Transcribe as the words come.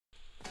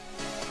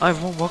Hi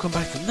everyone, welcome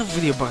back to another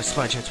video by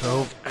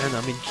SpyChat12, and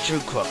I'm in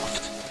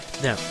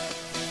Joecraft. Now,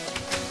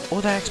 all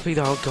the XP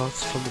that I got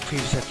from the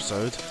previous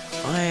episode,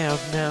 I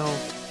have now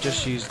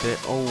just used it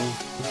all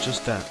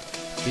just that,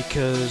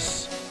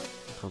 because,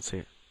 I can't see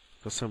it,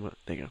 got so much,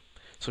 there you go.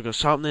 So I've got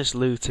sharpness,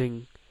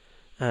 looting,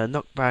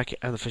 knockback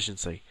and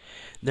efficiency.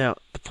 Now,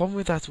 the problem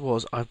with that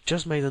was, I've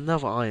just made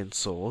another iron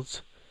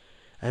sword,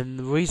 and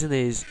the reason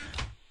is,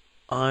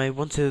 I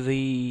wanted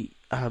the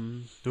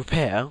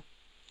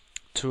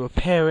to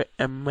repair it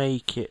and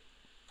make it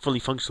fully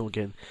functional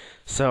again.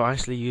 So I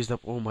actually used up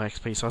all my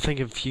XP. So I think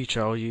in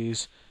future I'll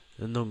use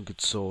a non-good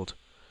sword.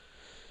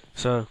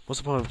 So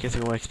what's the point of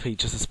getting all XP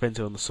just to spend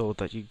it on the sword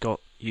that you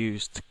got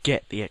used to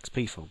get the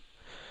XP from?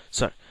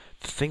 So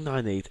the thing that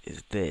I need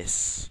is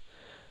this.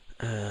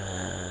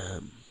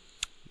 Got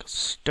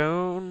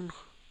stone.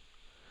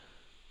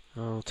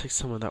 I'll take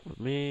some of that with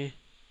me.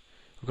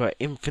 I've got an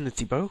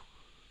infinity bow.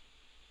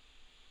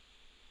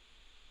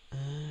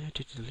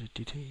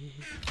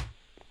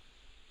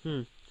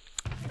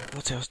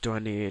 What else do I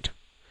need?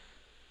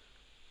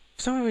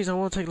 For some reason I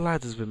want to take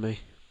ladders with me.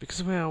 Because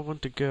of where I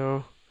want to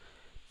go.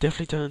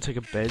 Definitely don't take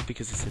a bed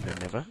because it's in the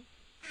nether.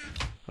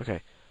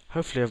 Okay,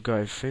 hopefully I've got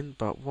everything,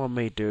 but what I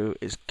may do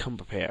is come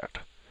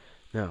prepared.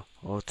 Now,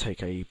 I'll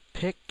take a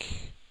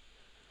pick.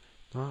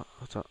 Not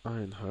an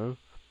iron hoe.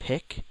 A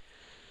pick.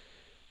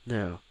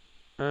 Now,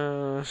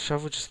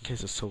 shovel just in case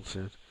there's salt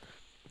in.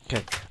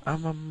 Okay,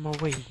 I'm on my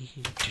way.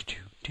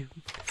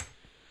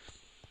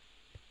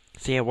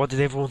 So yeah, what did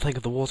everyone think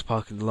of the water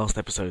park in the last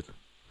episode?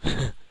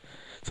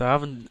 So I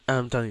haven't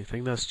done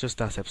anything, that's just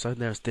that episode,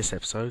 now it's this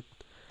episode.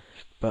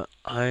 But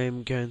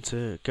I'm going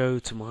to go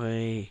to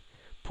my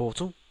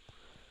portal.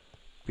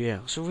 But yeah,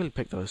 I should really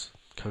pick those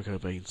cocoa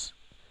beans.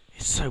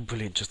 It's so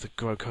brilliant just to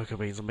grow cocoa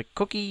beans and make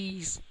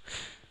cookies!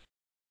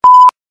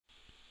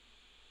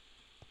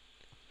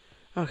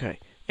 Okay,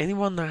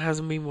 anyone that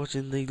hasn't been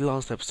watching the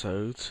last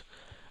episode,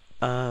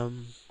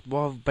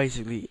 well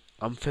basically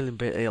I'm feeling a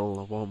bit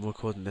ill while I'm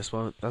recording this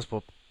one. That's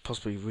what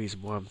possibly the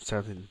reason why I'm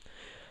sounding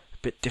a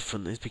bit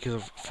different is because I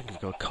think I've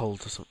got a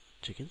cold or something.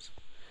 Chickens?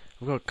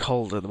 I've got a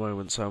cold at the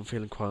moment, so I'm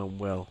feeling quite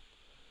unwell.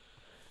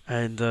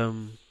 And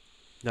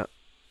that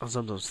I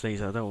sometimes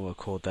sneeze. I don't want to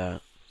record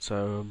that.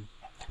 So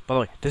by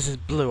the way, this is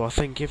blue. I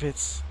think if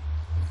it's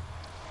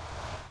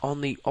on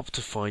the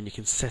Optifine, you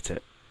can set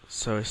it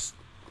so it's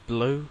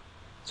blue.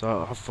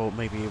 So I thought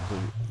maybe it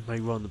may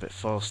run a bit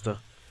faster.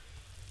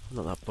 I'm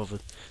not that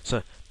bothered.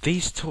 So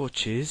these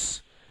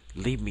torches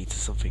lead me to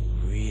something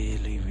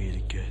really,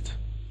 really good.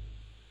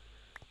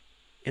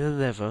 In the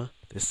Nether,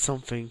 there's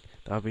something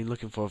that I've been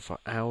looking for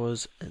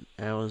hours and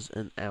hours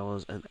and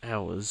hours and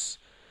hours,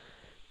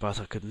 but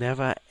I could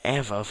never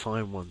ever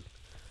find one.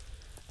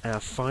 And I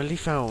finally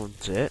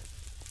found it,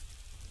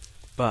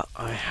 but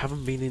I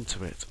haven't been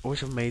into it. All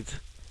I've made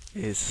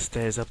is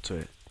stairs up to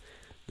it.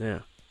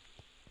 Now,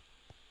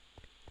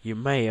 you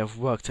may have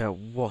worked out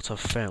what I've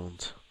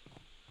found.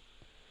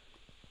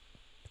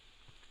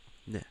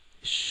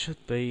 It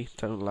should be,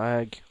 don't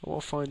lag. I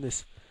want to find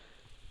this.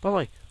 By the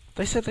way,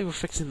 they said they were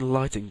fixing the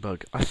lighting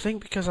bug. I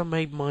think because I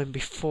made mine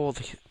before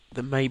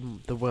they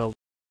made the world,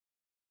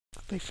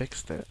 they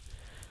fixed it.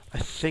 I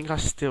think I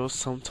still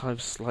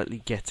sometimes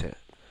slightly get it.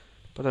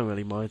 But I don't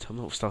really mind. I'm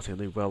not starting a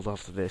new world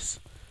after this.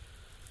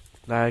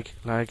 Lag,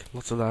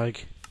 lots of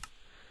lag.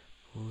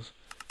 I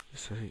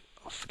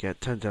forget,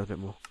 turn it down a bit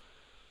more.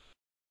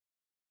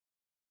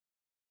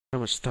 So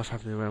much stuff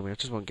happening around me, I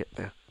just want to get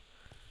there.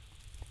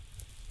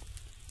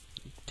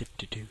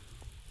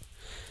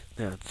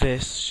 Now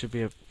this should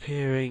be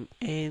appearing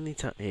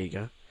anytime. Here you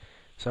go.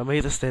 So I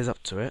made the stairs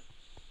up to it.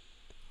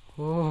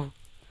 Oh,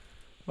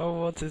 I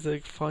wanted to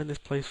find this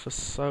place for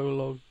so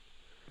long.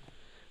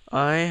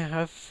 I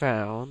have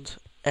found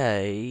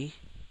a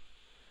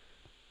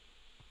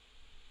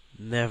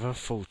Nether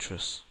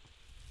Fortress.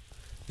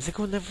 Is it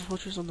called Nether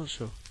Fortress? I'm not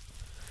sure.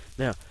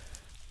 Now,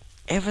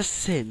 ever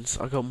since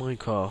I got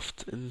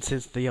Minecraft and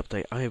since the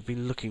update, I have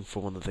been looking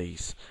for one of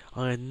these.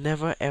 I had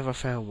never ever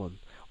found one.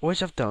 All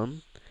I've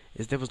done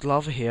is there was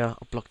lava here,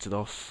 I blocked it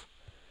off,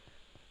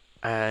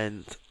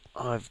 and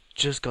I've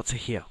just got to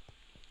here.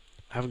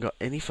 I haven't got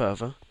any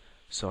further,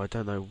 so I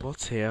don't know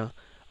what's here.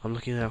 I'm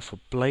looking out for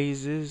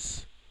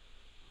blazes.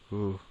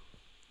 Ooh.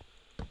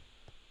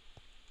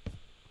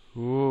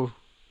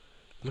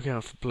 Looking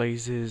out for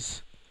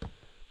blazes,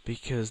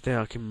 because then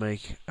I can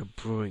make a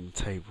brewing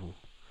table.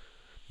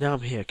 Now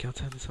I'm here, can I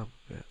turn this up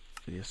a bit?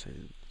 Video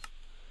settings.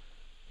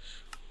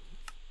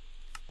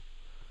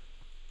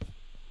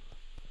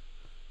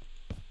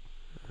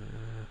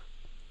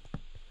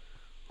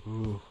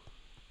 Ooh.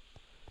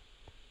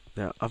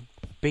 Now, I've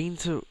been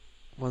to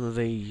one of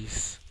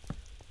these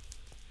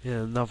in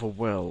another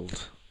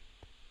world,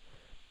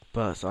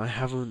 but I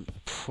haven't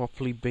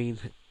properly been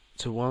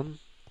to one,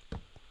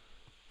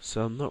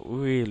 so I'm not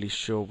really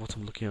sure what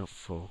I'm looking out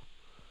for.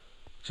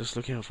 Just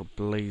looking out for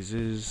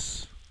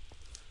blazes.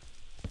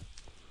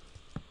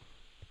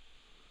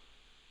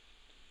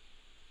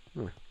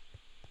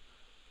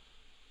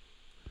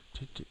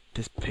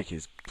 This pick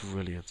is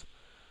brilliant.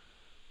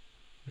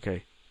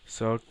 Okay,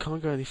 So I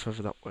can't go any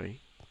further that way.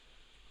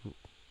 Ooh.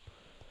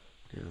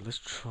 Yeah, let's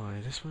try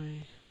this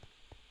way.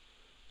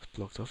 It's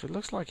blocked off. It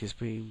looks like it's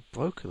being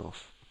broken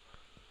off.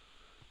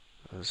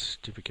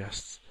 Stupid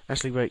guests.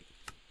 Actually, wait.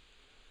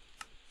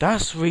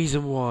 That's the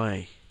reason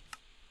why.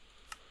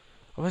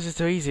 Or was it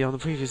too easy on the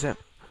previous ep?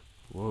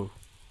 Whoa.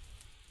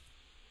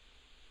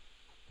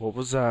 What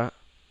was that?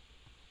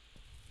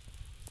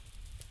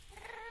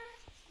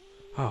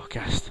 Oh,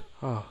 guest.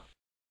 Oh.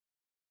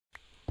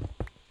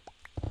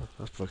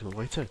 That's broken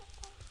away too.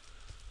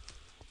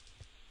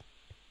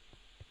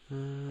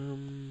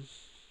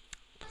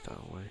 Put that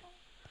away.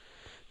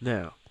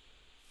 Now,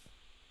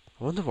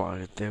 I wonder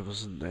why there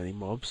wasn't any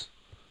mobs.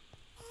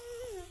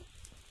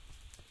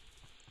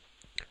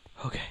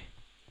 Okay.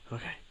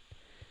 Okay.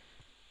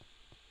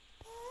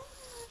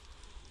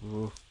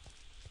 Ooh.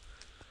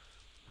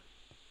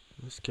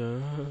 Let's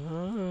go.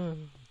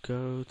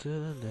 Go to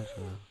the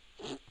nether.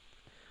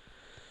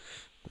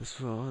 Let's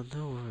run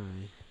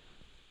away.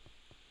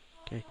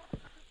 Okay.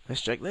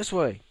 Let's check this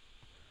way.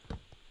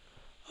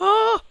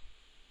 Ah!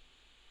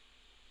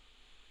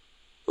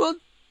 What?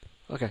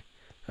 Okay.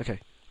 Okay.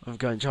 I'm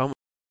going charm.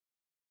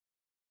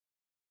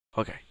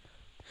 Okay.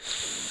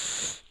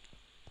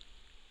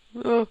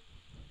 Oh.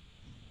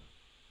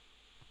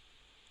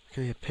 I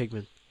can hear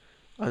pigmen.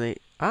 I need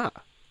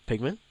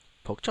pigmen,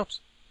 pork chops.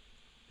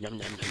 Yum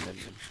yum yum yum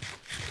yum.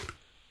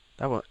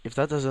 That one. If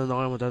that doesn't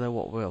annoy him, I don't know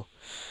what will.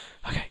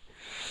 Okay.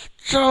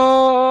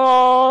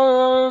 Charge!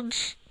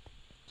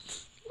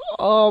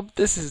 Oh,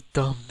 this is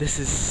dumb. This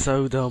is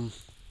so dumb.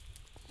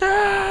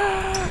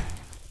 Ah!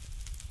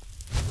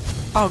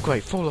 Oh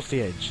great, fall off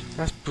the edge.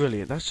 That's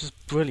brilliant. That's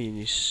just brilliant,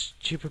 you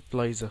stupid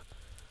blazer.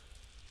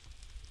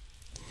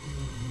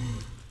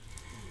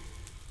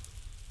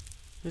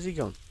 Where's he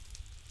gone?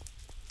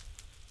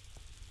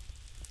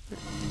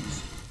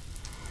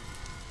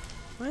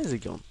 Where is he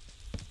gone?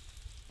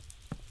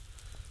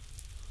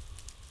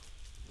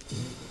 I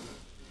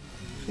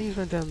think he's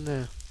went down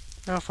there.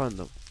 I'll find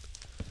them.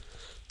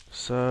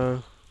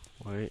 So,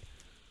 wait.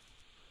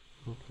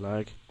 Oh,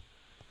 lag.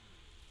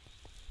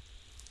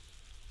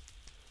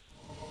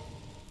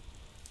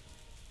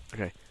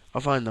 Okay,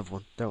 I'll find another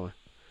one. Don't worry.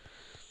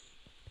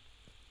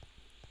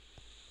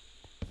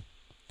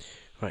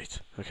 Right.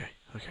 Okay.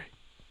 Okay.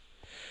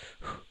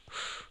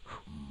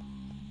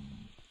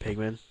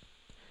 Pigmen.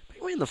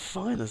 Pigmen are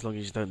fine as long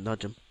as you don't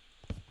nudge them.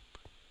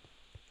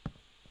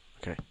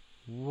 Okay.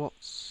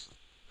 What's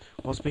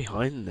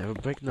behind there?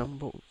 Brick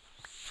number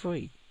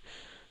 3.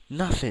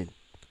 Nothing.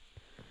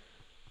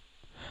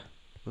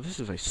 Well, this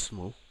is very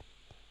small.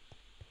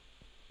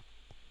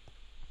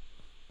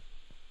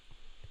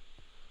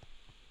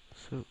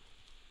 So,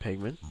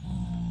 pigmen.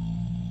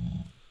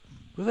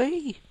 Will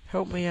they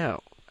help me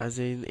out? As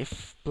in,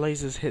 if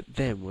blazers hit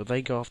them, will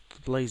they go after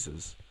the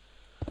blazers?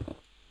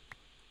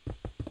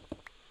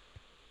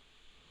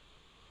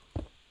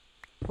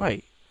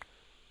 Wait.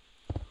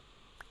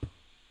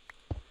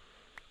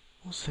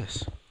 What's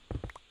this?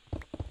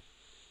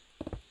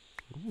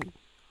 Ooh.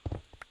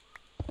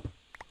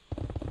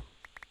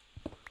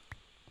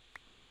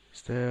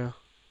 Is there...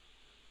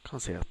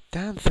 Can't see a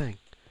damn thing.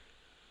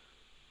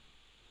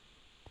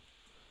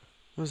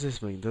 What does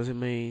this mean? Does it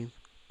mean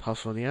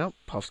paths running out?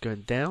 Paths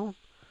going down?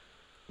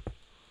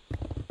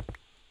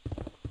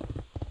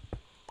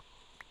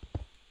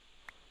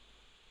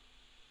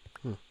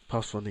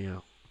 Paths running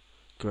out.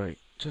 Great.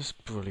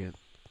 Just brilliant.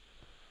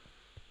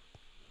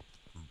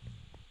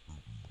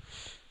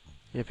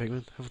 Yeah,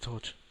 Pigman, have a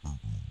torch.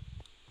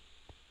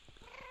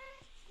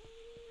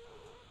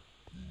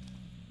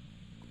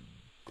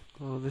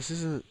 Oh, this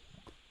isn't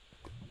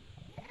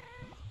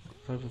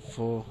open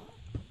for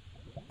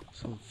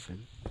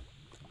something.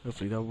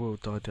 Hopefully that will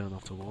die down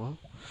after a while.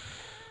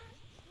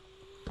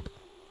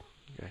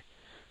 Okay.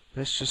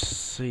 Let's just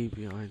see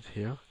behind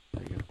here.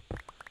 There you go.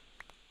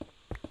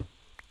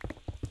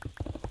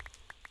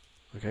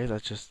 Okay,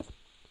 that's just...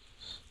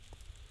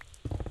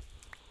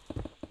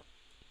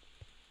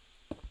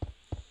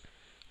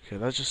 Okay,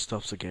 that just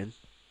stops again.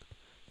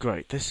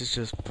 Great, this is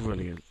just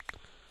brilliant.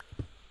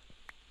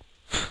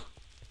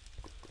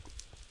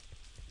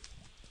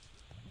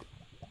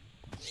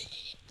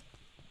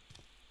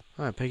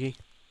 Hi, Piggy.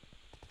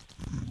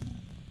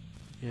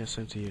 Yeah,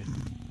 same to you.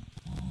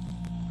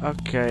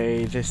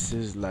 Okay, this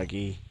is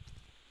laggy.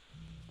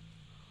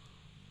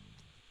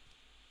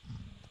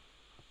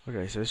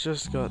 Okay, so it's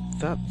just got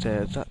that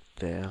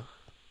there.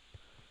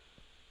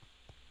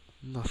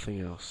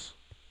 Nothing else.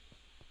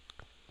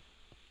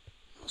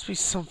 Must be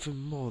something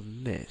more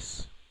than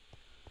this.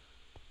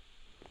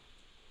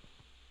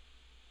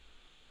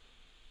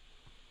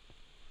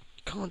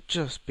 Can't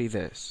just be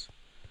this.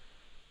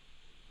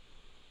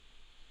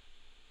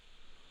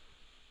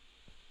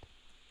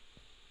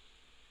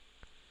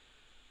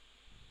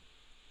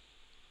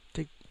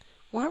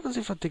 What happens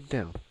if I dig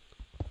down?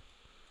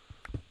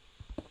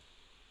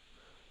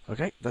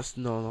 Okay, that's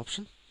not an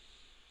option.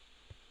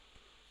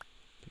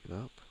 Pick it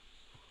up.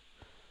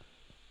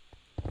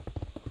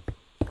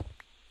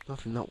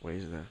 Nothing that way,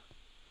 is there?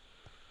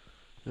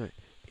 No.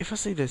 if I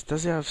see this,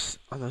 does it have,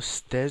 I don't know,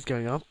 stairs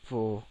going up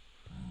or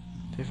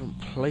different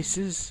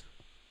places?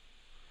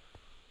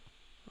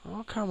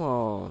 Oh, come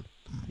on.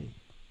 Hey.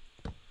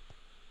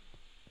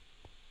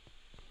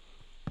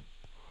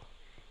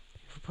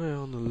 If I put it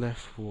on the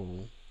left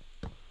wall,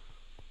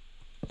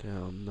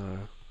 down,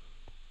 no.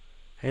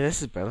 Hey,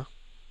 this is better.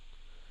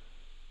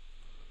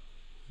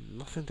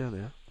 Nothing down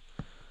there.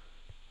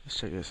 Let's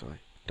check this way.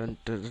 Dun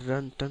dun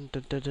dun dun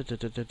dun dun dun dun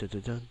dun dun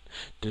dun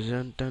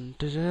dun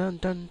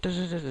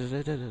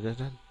dun dun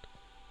dun.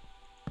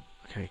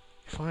 Okay,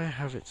 if I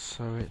have it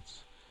so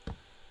it's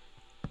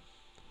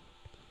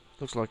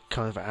looks like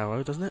kind of an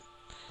arrow, doesn't it?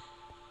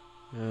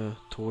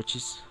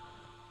 Torches.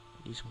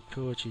 Need some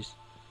torches.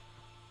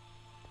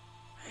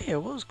 Hey,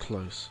 it was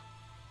close.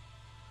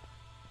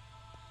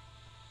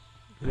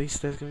 Are these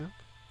stairs going up?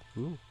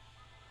 Ooh.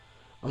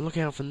 I'm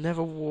looking out for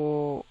Never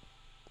War.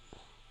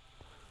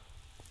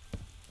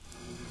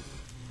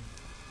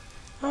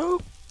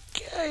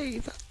 Okay,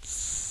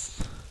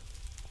 that's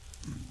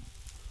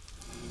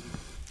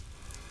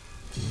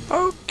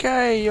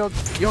okay. You're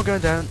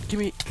going down.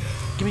 Gimme.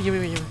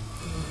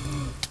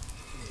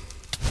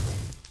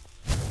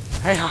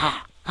 Hey, ha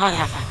ha.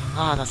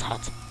 Ah, that's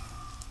hot.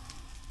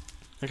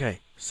 Okay,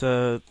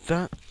 so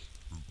that.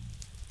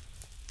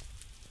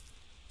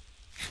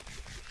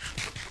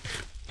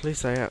 Please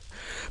say it.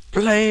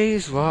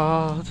 Blaze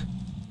rod.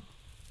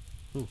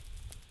 Ooh,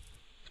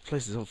 this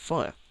place is on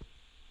fire.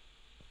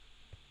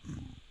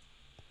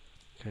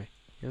 Okay,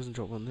 he hasn't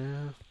dropped one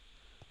there.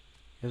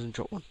 He hasn't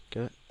dropped one.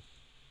 Get it?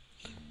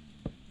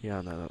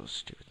 Yeah, no, that was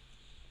stupid.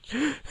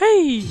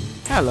 Hey!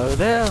 Hello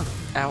there!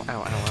 Ow,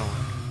 ow, ow, ow.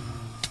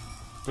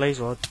 Blaze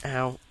rod.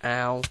 Ow,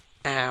 ow,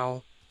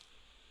 ow.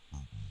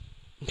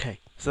 Okay,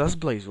 so that's a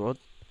blaze rod.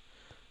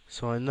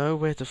 So I know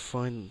where to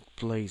find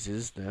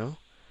blazes now.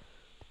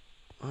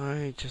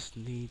 I just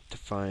need to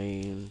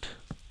find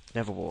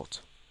Neverwort.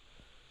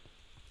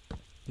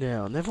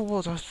 Now,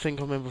 Neverwort I think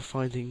I remember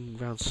finding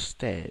round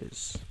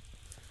stairs.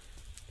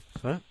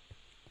 So?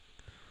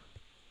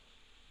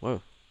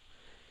 Whoa.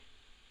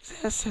 Is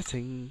there a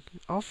setting?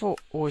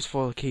 Always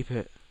thought I'd keep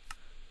it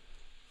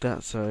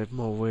that so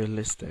more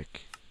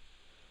realistic.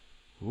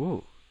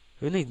 Ooh.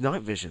 Who needs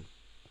night vision?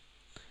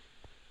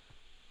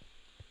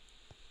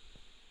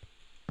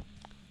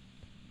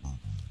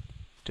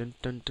 Dun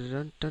dun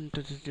dun dun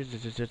dun dun dun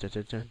dun dun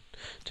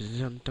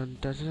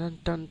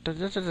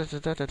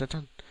dun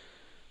dun.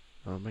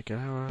 I'll make an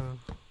arrow.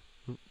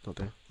 Oop, not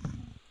there.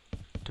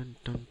 Dun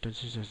dun dun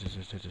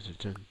dun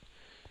dun.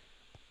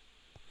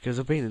 Because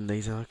I've been in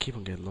these and I keep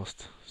on getting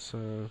lost.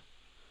 So,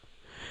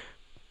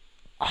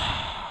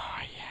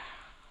 yeah.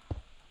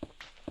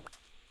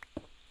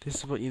 This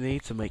is what you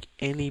need to make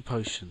any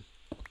potion.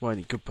 Well,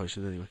 any good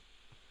potion anyway.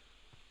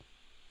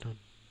 Dun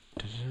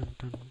dun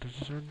dun dun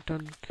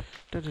dun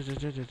dun dun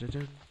dun dun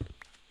dun.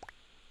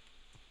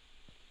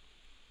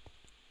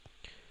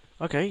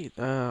 Okay,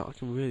 I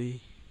can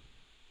really.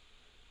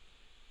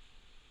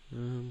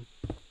 Dun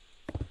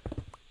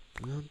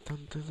dun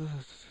dun dun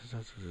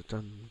dun dun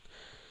dun.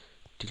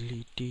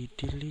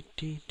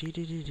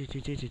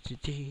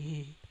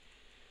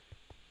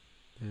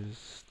 There's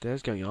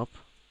stairs going up.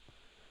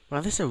 Wow,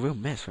 this is a real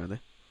mess around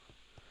there.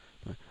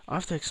 Right, I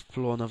have to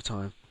explore another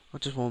time. I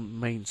just want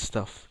main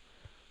stuff.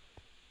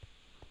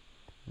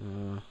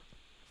 There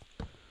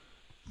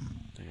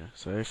you go.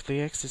 So if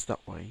the X is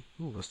that way,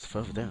 ooh, that's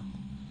further down.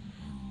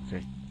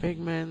 Okay,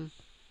 pigmen.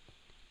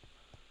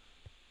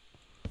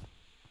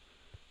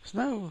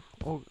 Snow.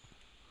 Oh.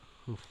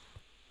 Oof.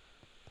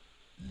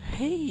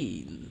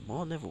 Hey,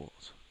 more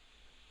Neverwort.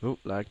 Oh,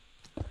 lag.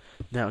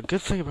 Now, a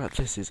good thing about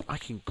this is I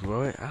can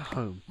grow it at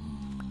home.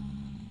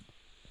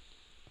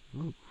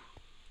 Ooh.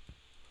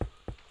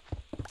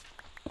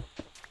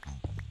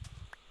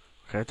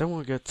 Okay, I don't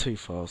want to go too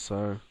far,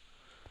 so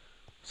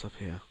what's up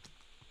here?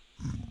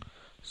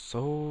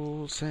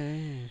 Soul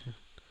sand.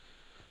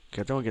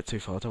 Okay, I don't want to get too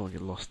far. I don't want to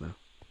get lost now.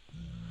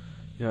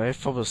 You know,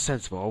 if I was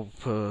sensible,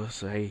 I would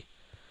say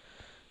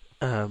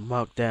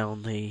mark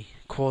down the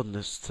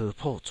coordinates to the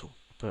portal.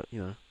 But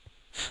you know,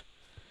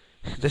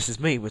 this is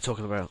me we're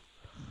talking about.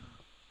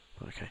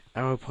 Okay,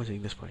 arrow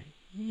pointing this way.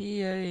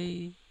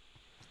 Yay!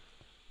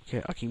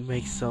 Okay, I can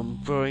make some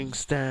brewing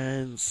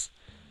stands.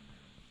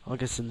 I'll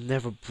get some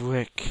nether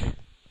brick.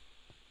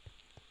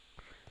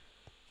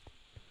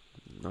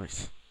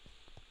 Nice.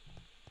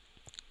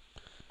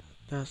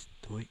 That's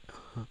the way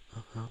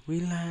we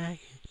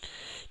like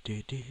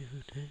it.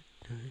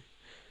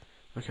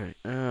 Okay,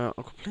 I've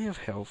got plenty of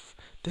health.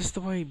 This is the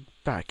way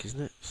back,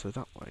 isn't it? So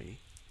that way.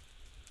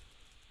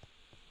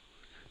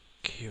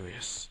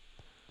 Curious.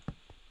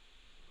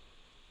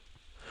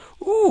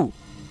 Ooh!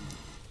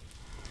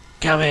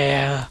 Come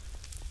here!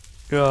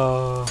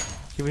 Oh,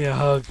 give me a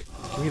hug.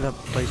 Give me that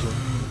blaze rod.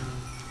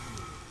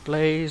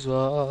 Blaze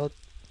rod.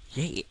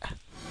 Yeah!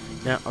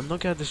 Now, I'm not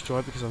going to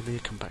destroy because I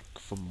need to come back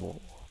for more.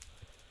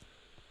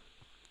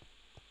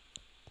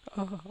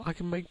 Oh, I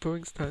can make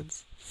brewing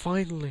stands.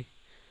 Finally!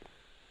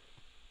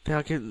 Now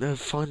I can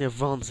finally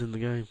advance in the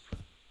game.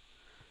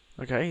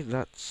 Okay,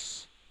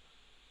 that's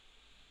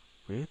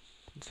weird.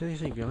 Is there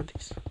anything behind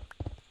these?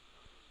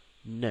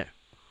 No.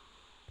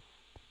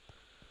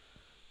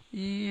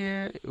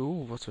 Yeah.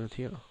 Ooh, what's around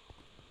here?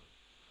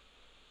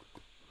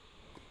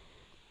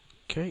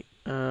 Okay.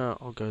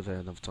 I'll go there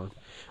another time.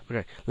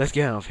 Okay, let's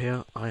get out of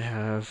here. I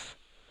have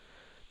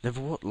never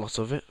what? Lots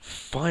of it.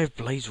 5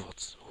 blaze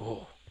rods.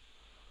 Oh.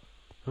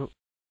 Oh.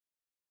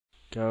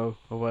 Go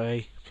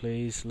away,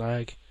 please.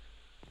 Lag.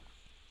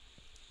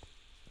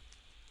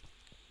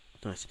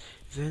 Nice.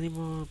 Is there any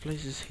more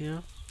blazes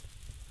here?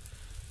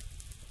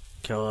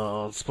 Come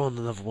on, spawn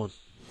another one.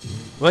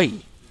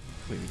 Wait!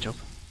 Wait, we jump.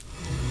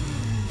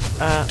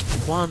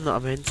 One I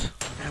meant.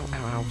 Ow,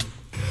 ow, ow.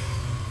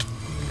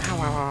 Ow,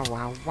 ow, ow,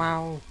 ow,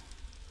 wow.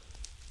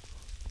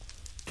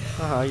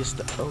 Ah, you're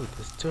oh,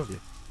 there's 2 of you.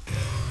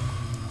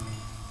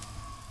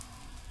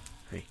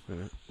 Hey, wait a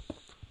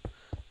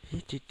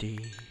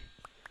minute.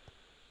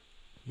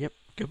 Yep,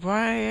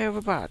 goodbye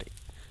everybody.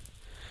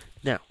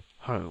 Now,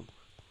 home.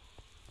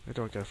 Where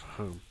do I go for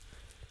home?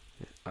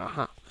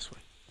 Aha, this way.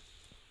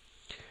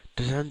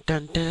 Dun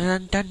dun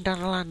dun dun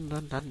dun dun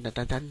dun dun dun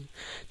dun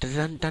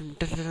dun dun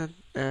dun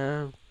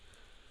dun.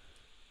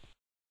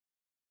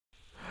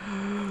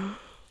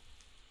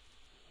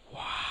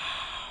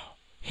 Wow.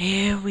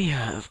 Here we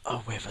have a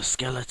wither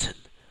skeleton.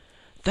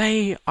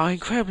 They are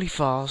incredibly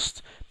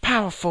fast,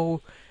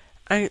 powerful,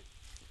 and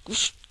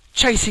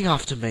chasing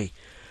after me.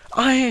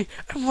 I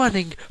am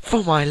running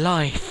for my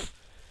life.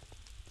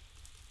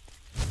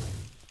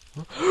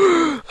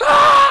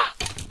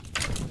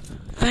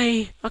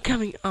 They are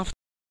coming after.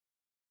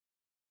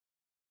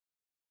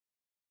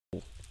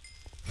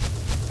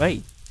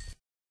 Wait.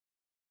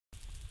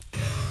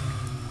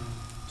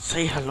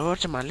 Say hello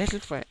to my little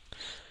friend.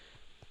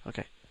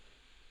 Okay.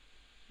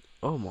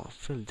 Oh my, I'm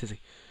feeling dizzy.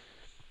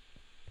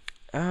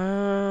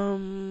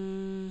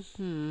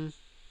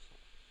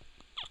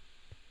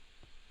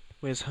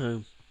 Where's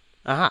home?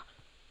 Aha!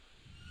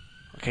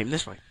 I came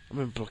this way. I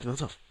remember blocking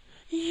that off.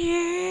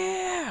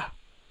 Yeah!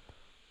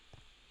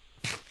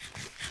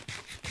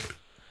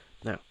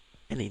 Now,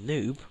 any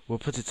noob will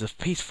put it to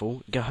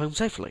peaceful and go home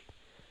safely.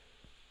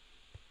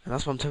 And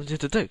that's what I'm tempted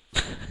to do.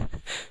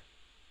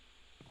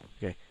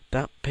 Okay,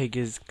 that pig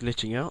is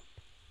glitching out.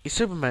 He's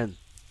Superman.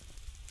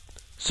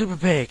 Super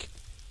pig.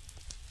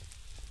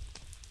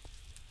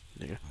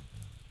 There you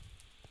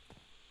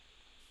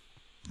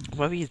go.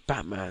 Maybe he's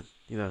Batman.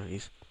 You know,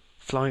 he's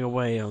flying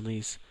away on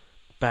his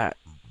bat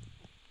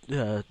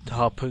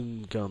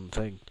harpoon gun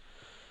thing.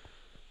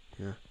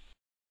 Yeah.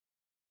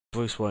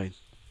 Bruce Wayne.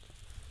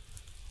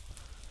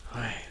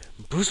 Hi,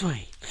 Bruce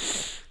Wayne.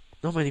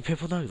 Not many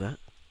people know that.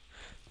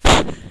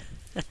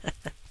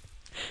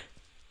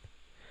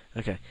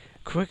 Okay,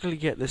 quickly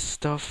get this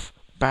stuff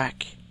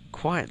back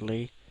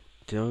quietly.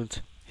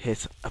 Don't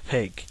hit a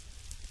pig.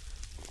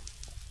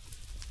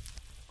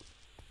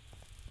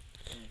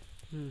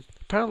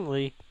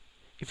 Apparently,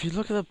 if you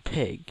look at a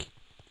pig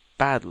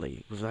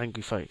badly with an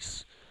angry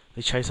face,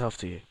 they chase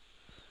after you.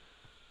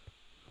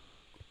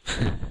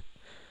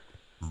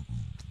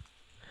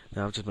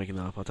 Now I'm just making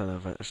that up. I don't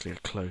have actually a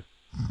clue.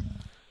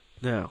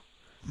 Now,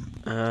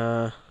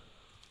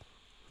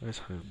 where's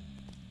home?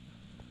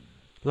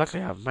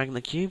 Luckily I have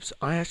magnet cubes.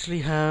 I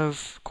actually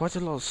have quite a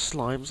lot of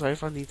slime, so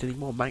if I need any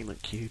more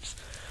magnet cubes,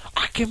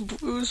 I can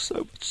brew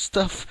so much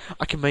stuff.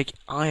 I can make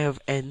Eye of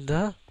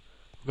Ender.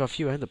 I've got a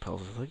few Ender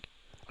pearls, I think.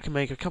 I can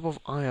make a couple of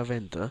Eye of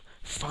Ender.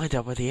 Find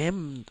out where the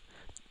end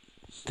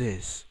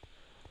is.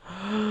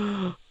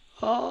 Oh,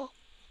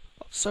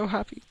 I'm so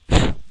happy.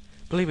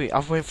 Believe me,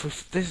 I've went through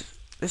this.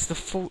 This is the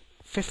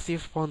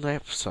 50th one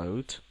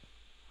episode.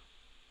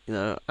 You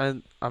know,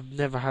 and I've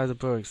never had a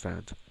brewing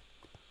stand.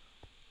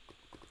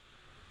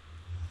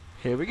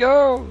 Here we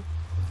go!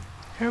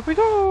 Here we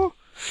go!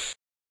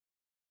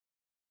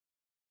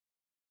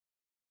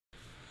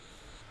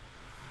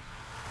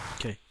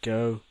 Okay,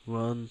 go,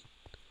 run.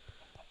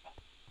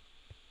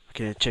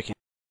 Okay, chicken.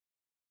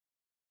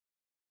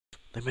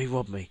 They may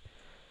rob me.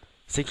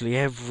 Simply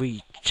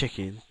every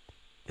chicken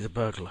is a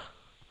burglar.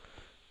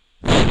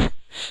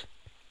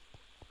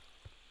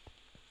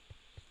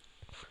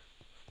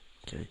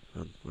 Okay,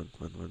 run, run,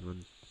 run, run,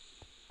 run.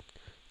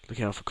 Look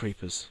out for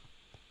creepers.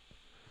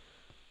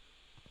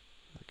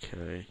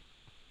 Okay,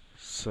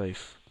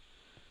 safe.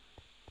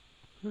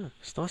 Huh,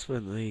 it's nice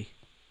when the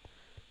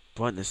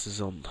brightness is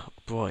on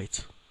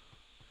bright.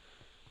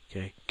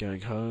 Okay,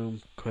 going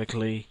home,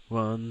 quickly,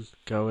 run,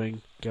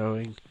 going.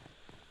 Come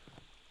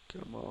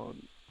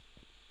on.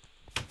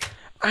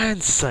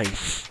 And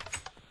safe!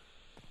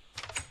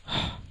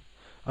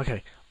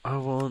 Okay, I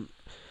want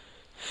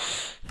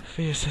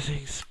video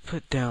settings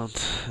put down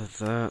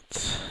to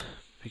that,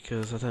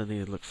 because I don't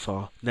need to look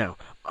far. Now,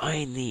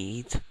 I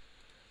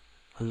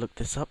looked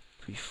this up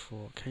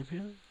before I came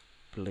here.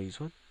 Blaze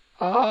one.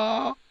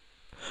 Ah!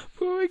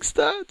 Brewing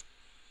stand!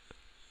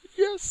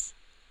 Yes!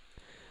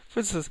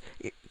 For instance,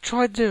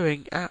 try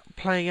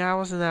playing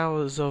hours and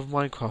hours of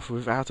Minecraft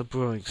without a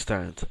brewing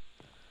stand.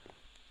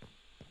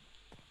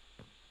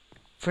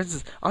 For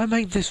instance, I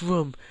made this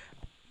room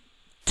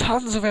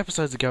tons of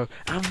episodes ago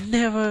and I've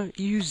never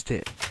used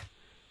it.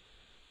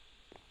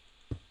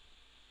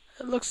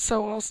 It looks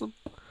so awesome.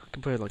 I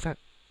can put it like that.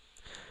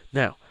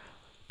 Now,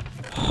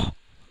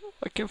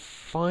 I can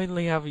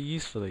finally have a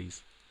use for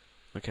these.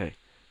 Okay.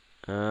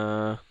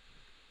 Put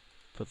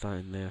that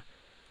in there.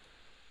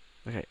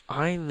 Okay,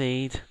 I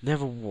need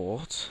nether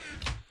wart.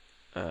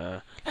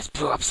 Let's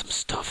brew up some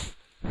stuff.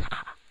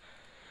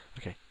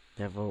 Okay,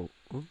 nether.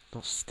 Ooh,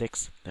 not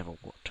sticks. Nether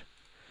wart.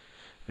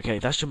 Okay,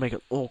 that should make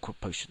an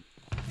awkward potion.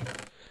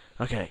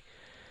 Okay.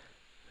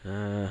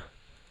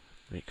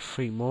 Make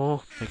 3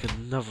 more. Make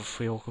another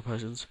 3 awkward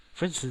potions.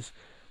 For instance,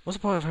 what's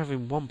the point of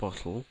having 1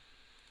 bottle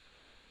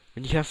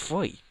when you can have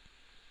 3?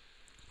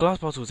 Glass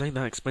bottles ain't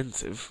that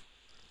expensive,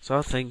 so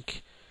I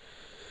think.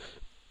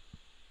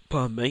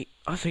 Pardon me.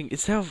 I think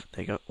instead of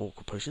there you go,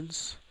 awkward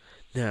potions.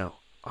 Now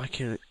I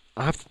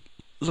have to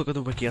look at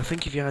the wiki. I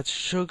think if you add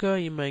sugar,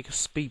 you make a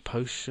speed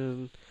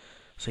potion.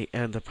 Say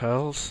ender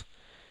pearls.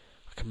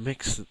 I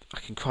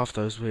can craft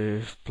those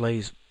with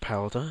blaze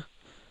powder.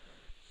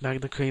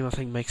 Magna cream, I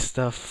think, makes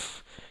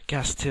stuff.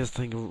 Gas tears, I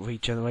think,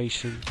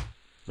 regeneration.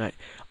 Right,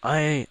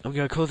 I'm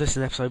gonna call this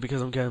an episode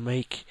because I'm gonna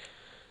make.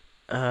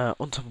 On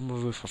top of my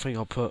roof, I think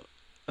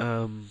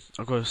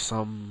I'll grow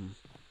some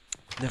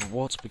nether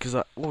warts because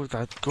all of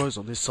that grows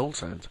on this soul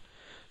sand.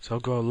 So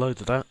I'll grow a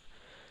load of that.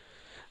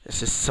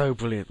 This is so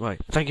brilliant.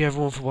 Right, thank you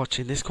everyone for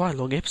watching. This is quite a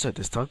long episode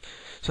this time.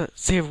 So,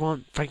 see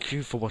everyone. Thank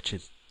you for watching.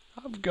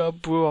 I'm gonna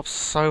brew up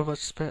so much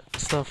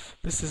stuff.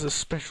 This is a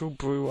special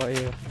brew right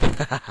here.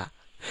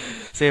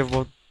 See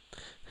everyone.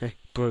 Hey,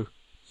 brew.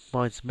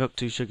 Mine's milk,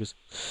 2 sugars.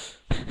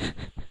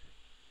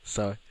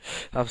 Sorry.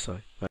 I'm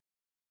sorry. Right.